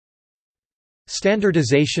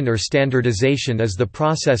Standardization or standardization is the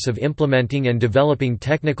process of implementing and developing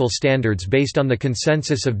technical standards based on the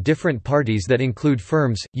consensus of different parties that include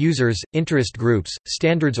firms, users, interest groups,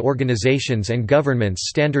 standards organizations and governments.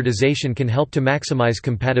 Standardization can help to maximize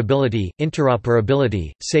compatibility,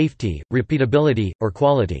 interoperability, safety, repeatability, or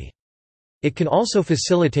quality. It can also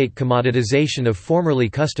facilitate commoditization of formerly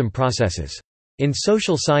custom processes. In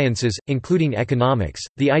social sciences, including economics,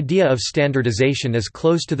 the idea of standardization is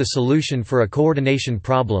close to the solution for a coordination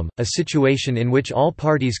problem, a situation in which all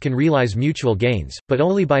parties can realize mutual gains, but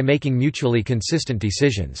only by making mutually consistent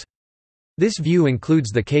decisions. This view includes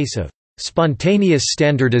the case of spontaneous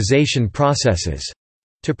standardization processes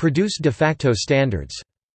to produce de facto standards.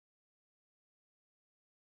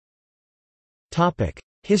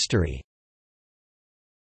 History.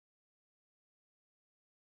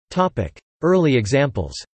 Early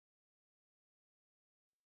examples.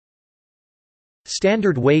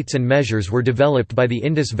 Standard weights and measures were developed by the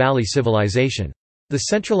Indus Valley Civilization. The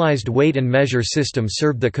centralized weight and measure system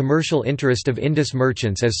served the commercial interest of Indus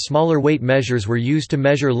merchants, as smaller weight measures were used to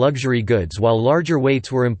measure luxury goods while larger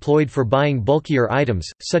weights were employed for buying bulkier items,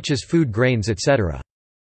 such as food grains etc.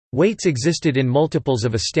 Weights existed in multiples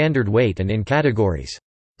of a standard weight and in categories.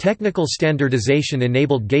 Technical standardization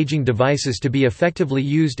enabled gauging devices to be effectively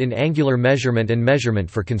used in angular measurement and measurement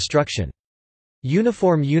for construction.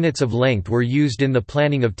 Uniform units of length were used in the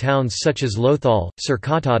planning of towns such as Lothal,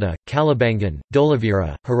 Surkotada, Kalibangan,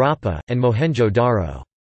 Dholavira, Harappa, and Mohenjo-Daro.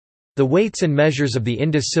 The weights and measures of the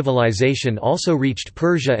Indus civilization also reached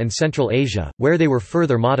Persia and Central Asia, where they were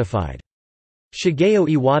further modified. Shigeo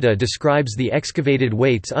Iwata describes the excavated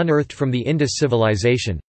weights unearthed from the Indus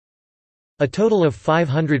civilization. A total of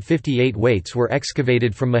 558 weights were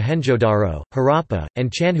excavated from Mohenjo-Daro, Harappa, and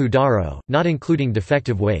Chandhu-Daro, not including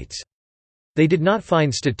defective weights. They did not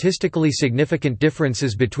find statistically significant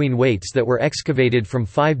differences between weights that were excavated from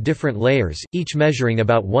 5 different layers, each measuring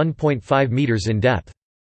about 1.5 meters in depth.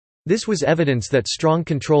 This was evidence that strong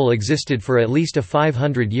control existed for at least a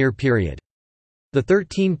 500-year period. The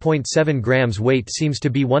 13.7 grams weight seems to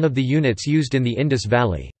be one of the units used in the Indus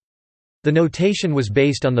Valley. The notation was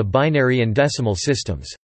based on the binary and decimal systems.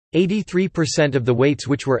 83% of the weights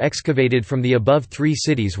which were excavated from the above 3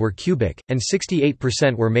 cities were cubic, and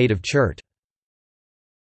 68% were made of chert.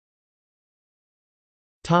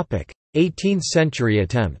 18th century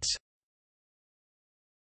attempts.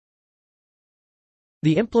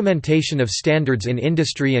 The implementation of standards in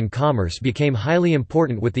industry and commerce became highly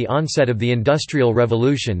important with the onset of the Industrial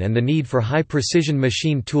Revolution and the need for high-precision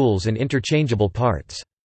machine tools and interchangeable parts.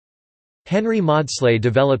 Henry Maudslay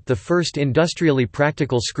developed the first industrially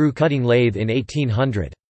practical screw-cutting lathe in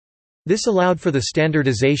 1800. This allowed for the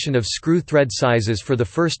standardization of screw thread sizes for the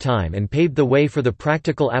first time and paved the way for the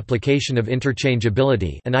practical application of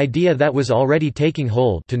interchangeability, an idea that was already taking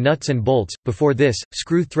hold, to nuts and bolts. Before this,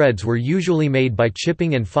 screw threads were usually made by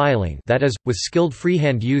chipping and filing, that is, with skilled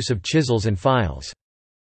freehand use of chisels and files.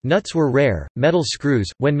 Nuts were rare. Metal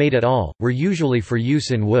screws, when made at all, were usually for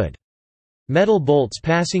use in wood. Metal bolts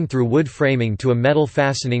passing through wood framing to a metal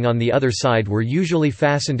fastening on the other side were usually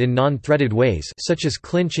fastened in non-threaded ways, such as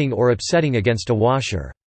clinching or upsetting against a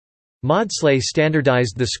washer. Maudslay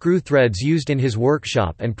standardized the screw threads used in his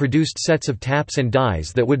workshop and produced sets of taps and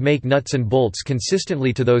dies that would make nuts and bolts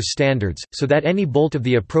consistently to those standards, so that any bolt of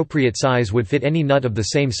the appropriate size would fit any nut of the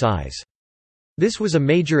same size. This was a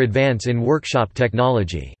major advance in workshop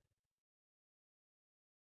technology.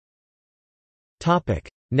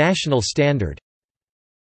 National standard.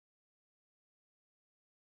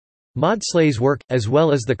 Maudslay's work, as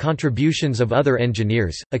well as the contributions of other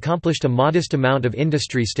engineers, accomplished a modest amount of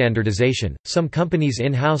industry standardization. Some companies'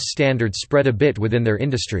 in-house standards spread a bit within their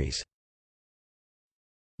industries.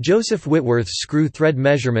 Joseph Whitworth's screw thread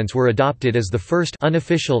measurements were adopted as the first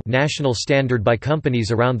unofficial national standard by companies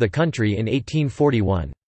around the country in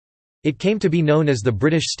 1841. It came to be known as the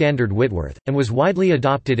British Standard Whitworth, and was widely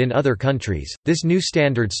adopted in other countries. This new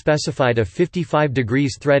standard specified a 55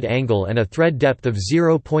 degrees thread angle and a thread depth of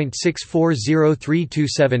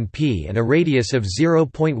 0.640327 p and a radius of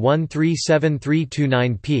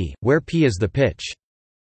 0.137329 p, where p is the pitch.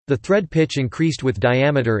 The thread pitch increased with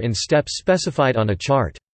diameter in steps specified on a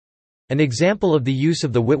chart. An example of the use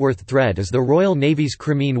of the Whitworth thread is the Royal Navy's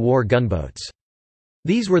Crimean War gunboats.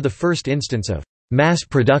 These were the first instance of mass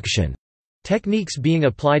production techniques being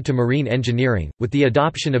applied to marine engineering, with the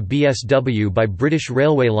adoption of BSW by British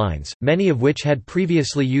railway lines, many of which had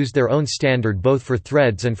previously used their own standard both for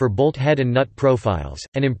threads and for bolt head and nut profiles,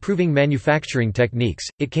 and improving manufacturing techniques.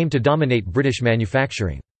 It came to dominate British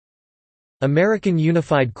manufacturing. American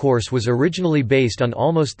Unified Course was originally based on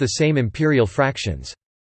almost the same imperial fractions.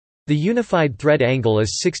 The unified thread angle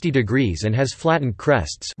is 60 degrees and has flattened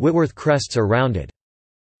crests. Whitworth crests are rounded.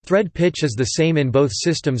 Thread pitch is the same in both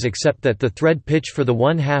systems except that the thread pitch for the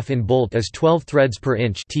 1/2 in bolt is 12 threads per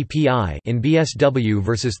inch (TPI) in BSW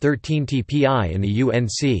versus 13 TPI in the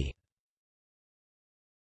UNC.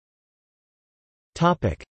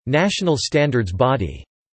 Topic: National Standards Body.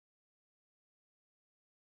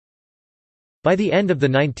 By the end of the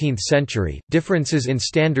 19th century, differences in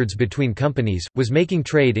standards between companies was making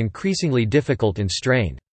trade increasingly difficult and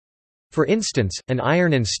strained. For instance, an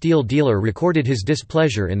iron and steel dealer recorded his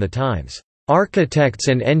displeasure in the Times. Architects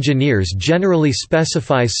and engineers generally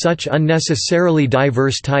specify such unnecessarily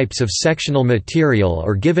diverse types of sectional material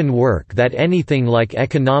or given work that anything like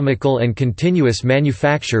economical and continuous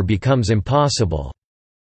manufacture becomes impossible.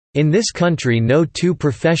 In this country no two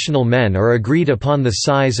professional men are agreed upon the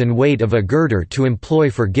size and weight of a girder to employ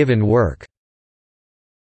for given work.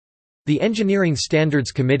 The Engineering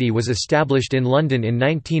Standards Committee was established in London in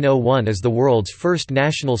 1901 as the world's first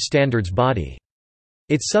national standards body.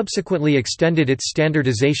 It subsequently extended its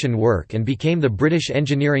standardization work and became the British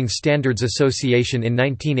Engineering Standards Association in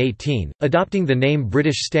 1918, adopting the name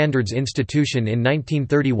British Standards Institution in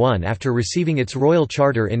 1931 after receiving its Royal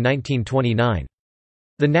Charter in 1929.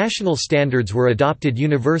 The national standards were adopted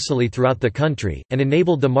universally throughout the country, and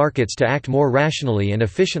enabled the markets to act more rationally and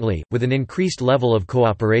efficiently, with an increased level of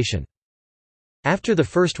cooperation. After the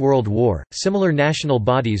First World War, similar national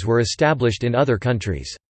bodies were established in other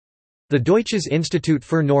countries. The Deutsches Institut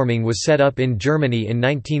für Normung was set up in Germany in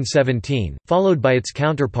 1917, followed by its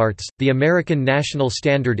counterparts, the American National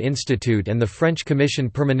Standard Institute and the French Commission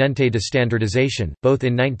Permanente de Standardisation, both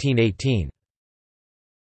in 1918.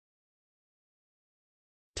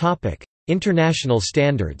 International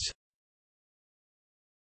standards.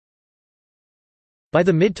 By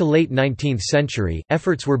the mid to late 19th century,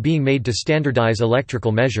 efforts were being made to standardize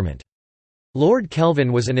electrical measurement. Lord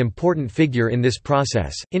Kelvin was an important figure in this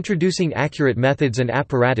process, introducing accurate methods and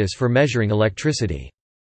apparatus for measuring electricity.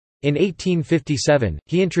 In 1857,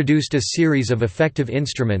 he introduced a series of effective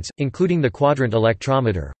instruments, including the quadrant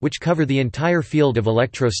electrometer, which cover the entire field of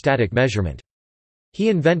electrostatic measurement. He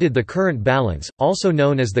invented the current balance, also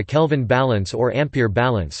known as the Kelvin balance or ampere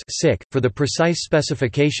balance for the precise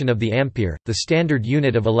specification of the ampere, the standard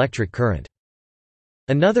unit of electric current.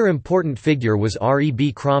 Another important figure was R. E.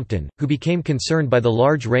 B. Crompton, who became concerned by the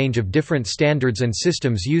large range of different standards and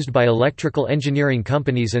systems used by electrical engineering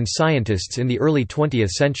companies and scientists in the early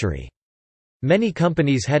 20th century. Many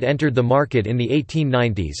companies had entered the market in the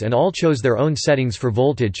 1890s and all chose their own settings for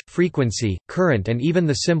voltage, frequency, current and even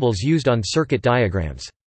the symbols used on circuit diagrams.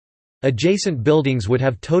 Adjacent buildings would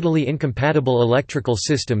have totally incompatible electrical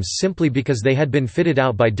systems simply because they had been fitted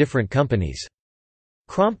out by different companies.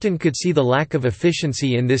 Crompton could see the lack of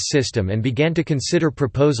efficiency in this system and began to consider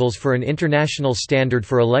proposals for an international standard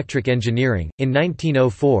for electric engineering. In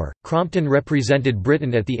 1904, Crompton represented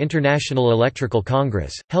Britain at the International Electrical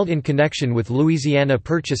Congress, held in connection with Louisiana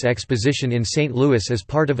Purchase Exposition in St. Louis as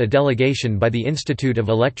part of a delegation by the Institute of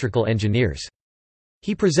Electrical Engineers.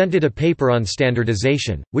 He presented a paper on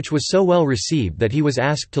standardization, which was so well received that he was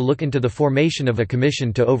asked to look into the formation of a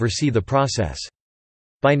commission to oversee the process.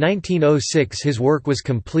 By 1906 his work was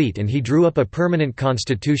complete and he drew up a permanent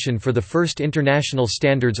constitution for the first international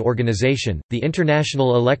standards organization, the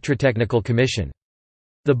International Electrotechnical Commission.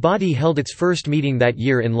 The body held its first meeting that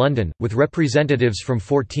year in London, with representatives from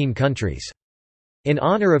 14 countries. In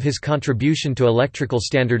honour of his contribution to electrical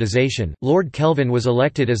standardization, Lord Kelvin was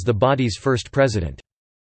elected as the body's first president.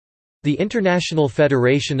 The International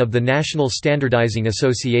Federation of the National Standardizing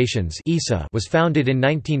Associations was founded in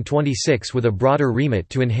 1926 with a broader remit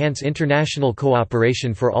to enhance international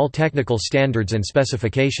cooperation for all technical standards and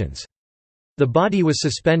specifications. The body was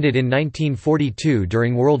suspended in 1942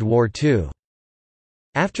 during World War II.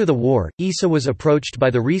 After the war, ISA was approached by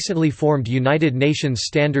the recently formed United Nations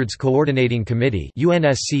Standards Coordinating Committee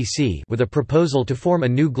with a proposal to form a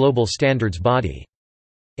new global standards body.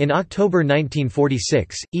 In October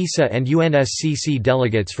 1946, ISA and UNSCC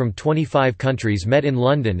delegates from 25 countries met in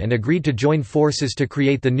London and agreed to join forces to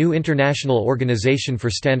create the new International Organization for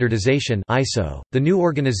Standardization (ISO). The new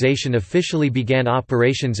organization officially began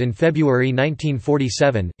operations in February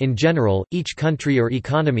 1947. In general, each country or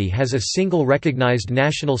economy has a single recognized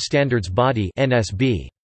national standards body (NSB).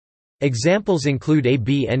 Examples include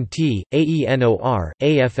ABNT, AENOR,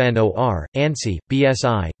 AFNOR, ANSI,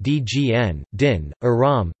 BSI, DGN, DIN,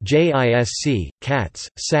 IRAM, JISC, CATS,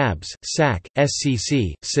 SABS, SAC,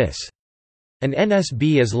 SCC, CIS. An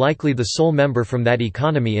NSB is likely the sole member from that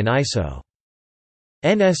economy in ISO.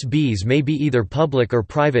 NSBs may be either public or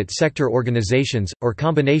private sector organizations, or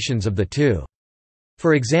combinations of the two.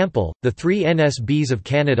 For example, the three NSBs of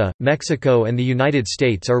Canada, Mexico and the United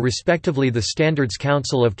States are respectively the Standards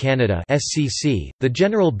Council of Canada (SCC), the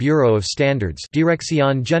General Bureau of Standards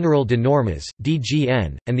Dirección General de Normas,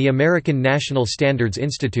 DGN, and the American National Standards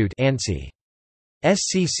Institute (ANSI).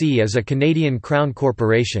 SCC is a Canadian Crown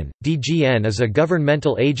corporation, DGN is a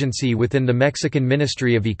governmental agency within the Mexican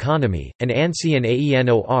Ministry of Economy, and ANSI and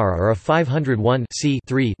AENOR are a 501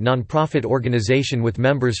 non-profit organization with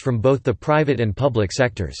members from both the private and public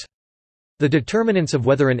sectors. The determinants of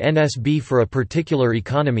whether an NSB for a particular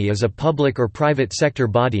economy is a public or private sector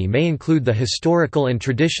body may include the historical and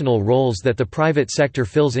traditional roles that the private sector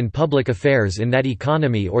fills in public affairs in that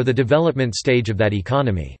economy or the development stage of that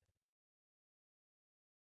economy.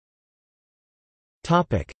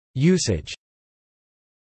 Usage.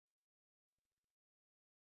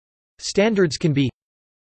 Standards can be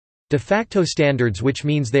de facto standards, which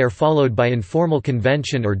means they are followed by informal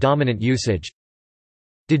convention or dominant usage;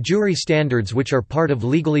 de jure standards, which are part of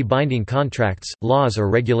legally binding contracts, laws or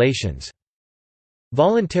regulations;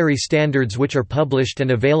 voluntary standards, which are published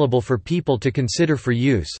and available for people to consider for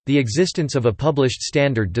use. The existence of a published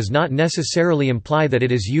standard does not necessarily imply that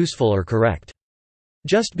it is useful or correct.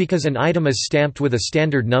 Just because an item is stamped with a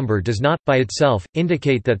standard number does not, by itself,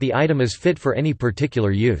 indicate that the item is fit for any particular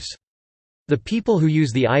use. The people who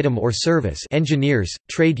use the item or service, engineers,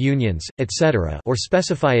 trade unions, etc., or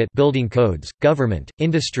specify it, building codes, government,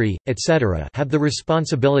 industry, etc., have the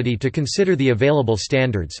responsibility to consider the available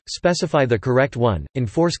standards, specify the correct one,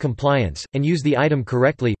 enforce compliance, and use the item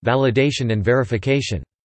correctly. Validation and verification.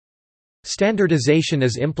 Standardization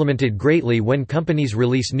is implemented greatly when companies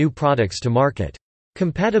release new products to market.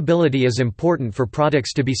 Compatibility is important for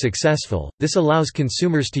products to be successful. This allows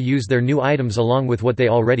consumers to use their new items along with what they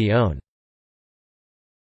already own.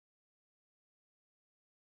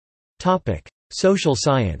 Topic: Social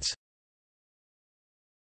science.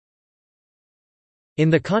 In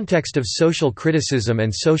the context of social criticism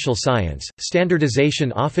and social science,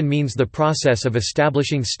 standardization often means the process of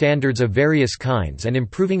establishing standards of various kinds and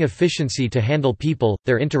improving efficiency to handle people,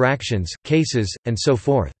 their interactions, cases, and so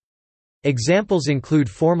forth. Examples include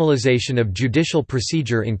formalization of judicial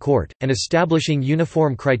procedure in court, and establishing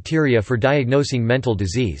uniform criteria for diagnosing mental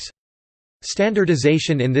disease.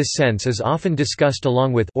 Standardization in this sense is often discussed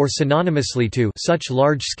along with or synonymously to such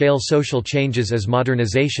large-scale social changes as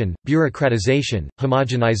modernization, bureaucratization,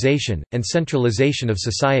 homogenization, and centralization of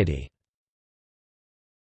society.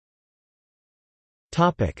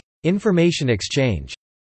 Information exchange.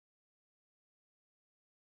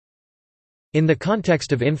 In the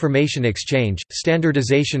context of information exchange,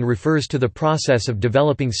 standardization refers to the process of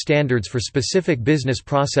developing standards for specific business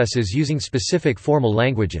processes using specific formal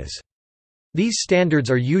languages. These standards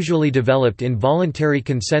are usually developed in voluntary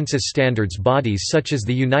consensus standards bodies such as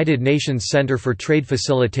the United Nations Center for Trade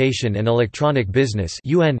Facilitation and Electronic Business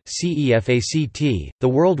 (UN, CEFACT), the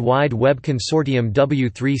World Wide Web Consortium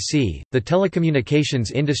W3C, the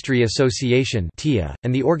Telecommunications Industry Association (TIA),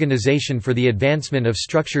 and the Organization for the Advancement of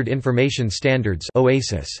Structured Information Standards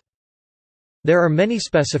 (OASIS). There are many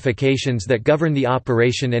specifications that govern the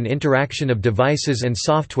operation and interaction of devices and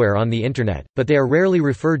software on the Internet, but they are rarely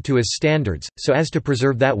referred to as standards, so as to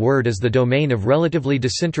preserve that word as the domain of relatively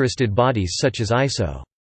disinterested bodies such as ISO.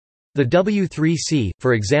 The W3C,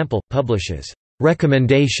 for example, publishes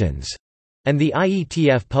recommendations, and the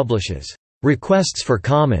IETF publishes requests for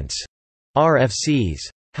comments, RFCs.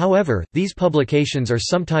 However, these publications are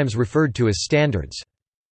sometimes referred to as standards.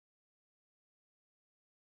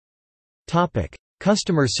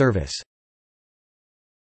 Customer service.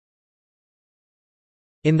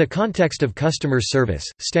 In the context of customer service,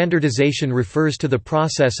 standardization refers to the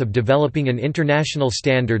process of developing an international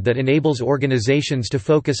standard that enables organizations to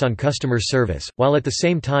focus on customer service, while at the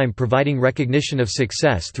same time providing recognition of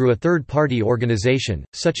success through a third-party organization,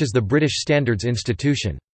 such as the British Standards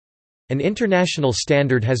Institution. An international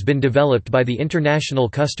standard has been developed by the International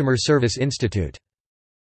Customer Service Institute.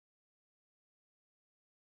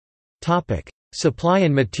 Supply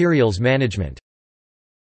and materials management.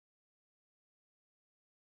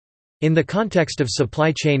 In the context of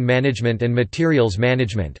supply chain management and materials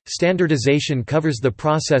management, standardization covers the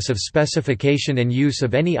process of specification and use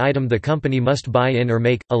of any item the company must buy in or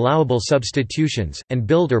make, allowable substitutions, and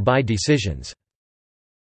build or buy decisions.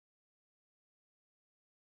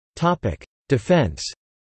 Defense.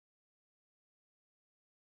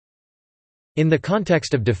 In the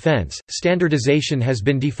context of defense, standardization has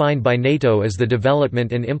been defined by NATO as the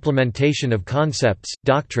development and implementation of concepts,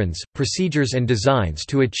 doctrines, procedures and designs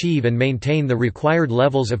to achieve and maintain the required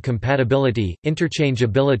levels of compatibility,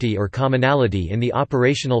 interchangeability or commonality in the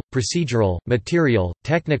operational, procedural, material,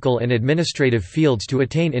 technical and administrative fields to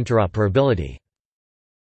attain interoperability.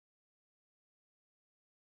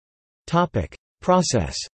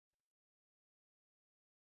 Process.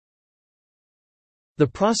 The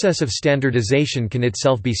process of standardization can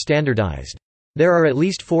itself be standardized. There are at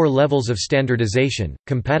least 4 levels of standardization: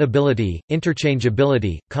 compatibility,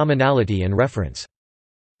 interchangeability, commonality and reference.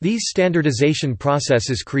 These standardization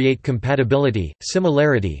processes create compatibility,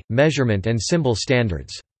 similarity, measurement and symbol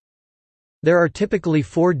standards. There are typically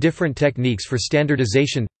 4 different techniques for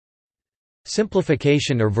standardization: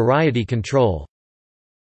 simplification or variety control,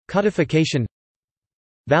 codification,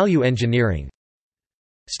 value engineering,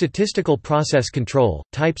 statistical process control,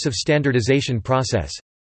 types of standardization process,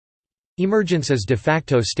 emergence as de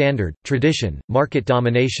facto standard, tradition, market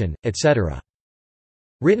domination, etc.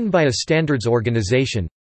 Written by a standards organization.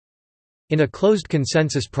 In a closed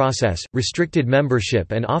consensus process, restricted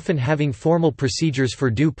membership and often having formal procedures for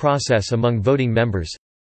due process among voting members.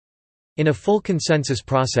 In a full consensus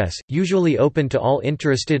process, usually open to all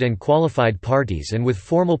interested and qualified parties and with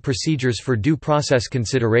formal procedures for due process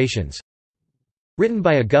considerations. Written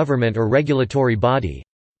by a government or regulatory body.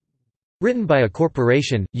 Written by a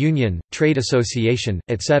corporation, union, trade association,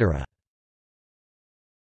 etc.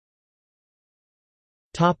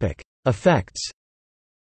 Effects.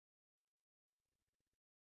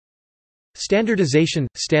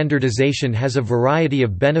 Standardization has a variety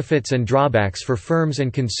of benefits and drawbacks for firms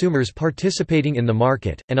and consumers participating in the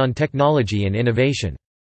market, and on technology and innovation.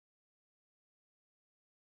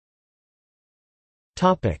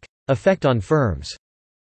 Effect on firms.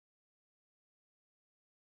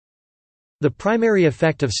 The primary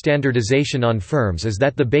effect of standardization on firms is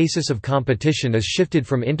that the basis of competition is shifted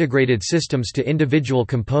from integrated systems to individual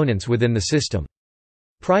components within the system.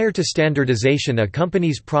 Prior to standardization, a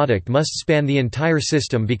company's product must span the entire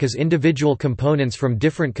system because individual components from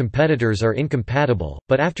different competitors are incompatible,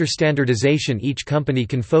 but after standardization each company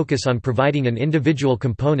can focus on providing an individual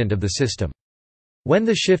component of the system. When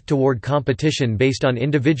the shift toward competition based on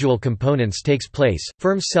individual components takes place,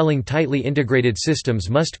 firms selling tightly integrated systems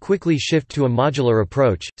must quickly shift to a modular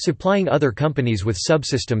approach, supplying other companies with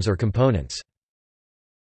subsystems or components.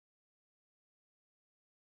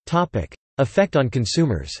 Effect on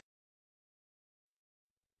consumers.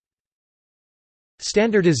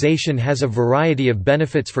 Standardization has a variety of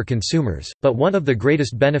benefits for consumers, but one of the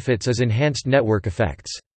greatest benefits is enhanced network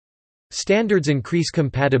effects. Standards increase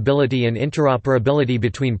compatibility and interoperability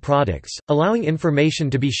between products, allowing information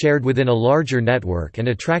to be shared within a larger network and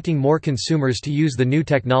attracting more consumers to use the new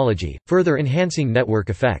technology, further enhancing network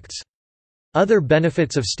effects. Other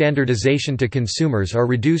benefits of standardization to consumers are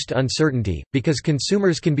reduced uncertainty, because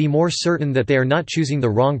consumers can be more certain that they are not choosing the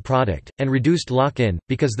wrong product, and reduced lock-in,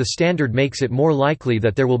 because the standard makes it more likely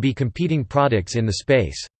that there will be competing products in the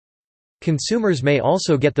space. Consumers may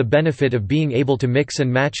also get the benefit of being able to mix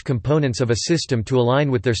and match components of a system to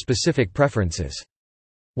align with their specific preferences.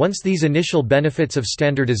 Once these initial benefits of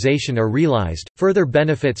standardization are realized, further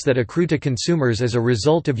benefits that accrue to consumers as a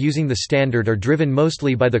result of using the standard are driven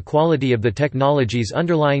mostly by the quality of the technologies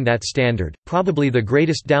underlying that standard. Probably the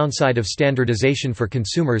greatest downside of standardization for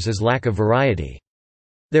consumers is lack of variety.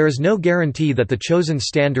 There is no guarantee that the chosen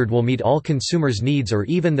standard will meet all consumers' needs or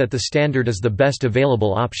even that the standard is the best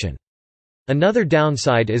available option. Another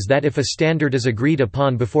downside is that if a standard is agreed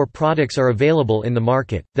upon before products are available in the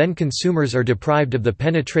market, then consumers are deprived of the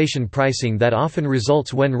penetration pricing that often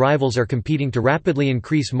results when rivals are competing to rapidly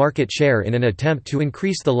increase market share in an attempt to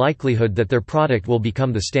increase the likelihood that their product will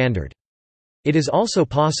become the standard. It is also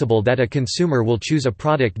possible that a consumer will choose a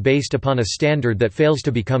product based upon a standard that fails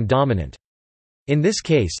to become dominant. In this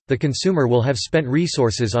case, the consumer will have spent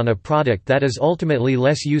resources on a product that is ultimately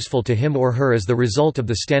less useful to him or her as the result of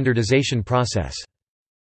the standardization process.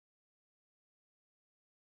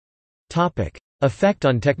 Effect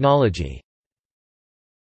on technology.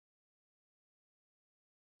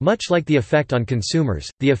 Much like the effect on consumers,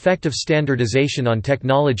 the effect of standardization on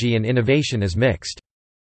technology and innovation is mixed.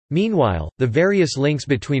 Meanwhile, the various links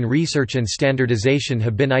between research and standardization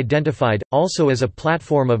have been identified, also as a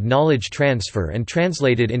platform of knowledge transfer and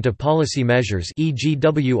translated into policy measures, e.g.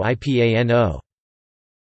 WIPANO.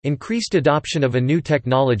 Increased adoption of a new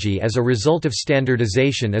technology as a result of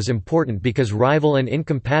standardization is important because rival and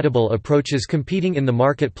incompatible approaches competing in the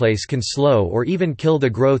marketplace can slow or even kill the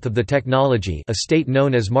growth of the technology, a state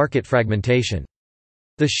known as market fragmentation.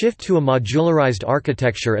 The shift to a modularized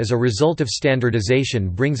architecture as a result of standardization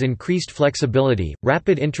brings increased flexibility,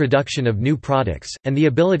 rapid introduction of new products, and the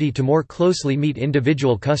ability to more closely meet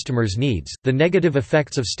individual customers' needs. The negative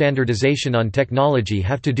effects of standardization on technology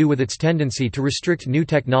have to do with its tendency to restrict new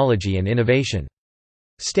technology and innovation.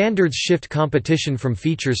 Standards shift competition from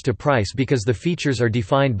features to price because the features are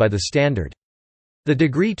defined by the standard. The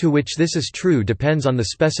degree to which this is true depends on the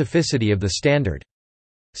specificity of the standard.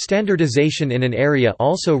 Standardization in an area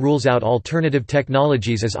also rules out alternative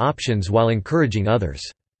technologies as options while encouraging others.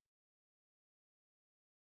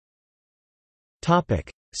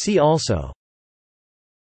 See also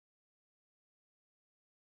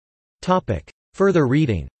Further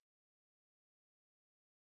reading.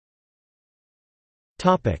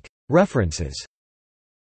 References.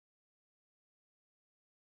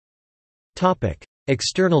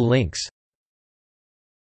 External links.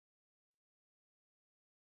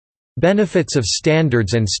 Benefits of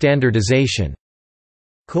standards and standardization.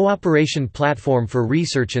 Cooperation Platform for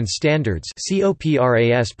Research and Standards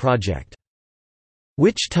 (COPRAS) project.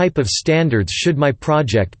 Which type of standards should my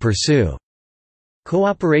project pursue?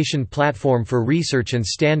 Cooperation Platform for Research and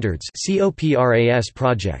Standards (COPRAS)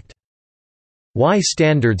 project. Why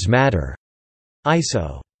standards matter.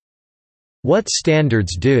 ISO. What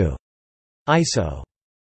standards do. ISO.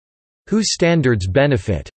 Who standards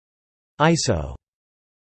benefit. ISO.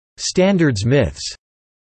 Standards myths.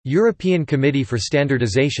 European Committee for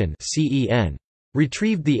Standardization (CEN).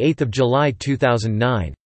 Retrieved 8 July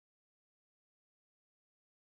 2009.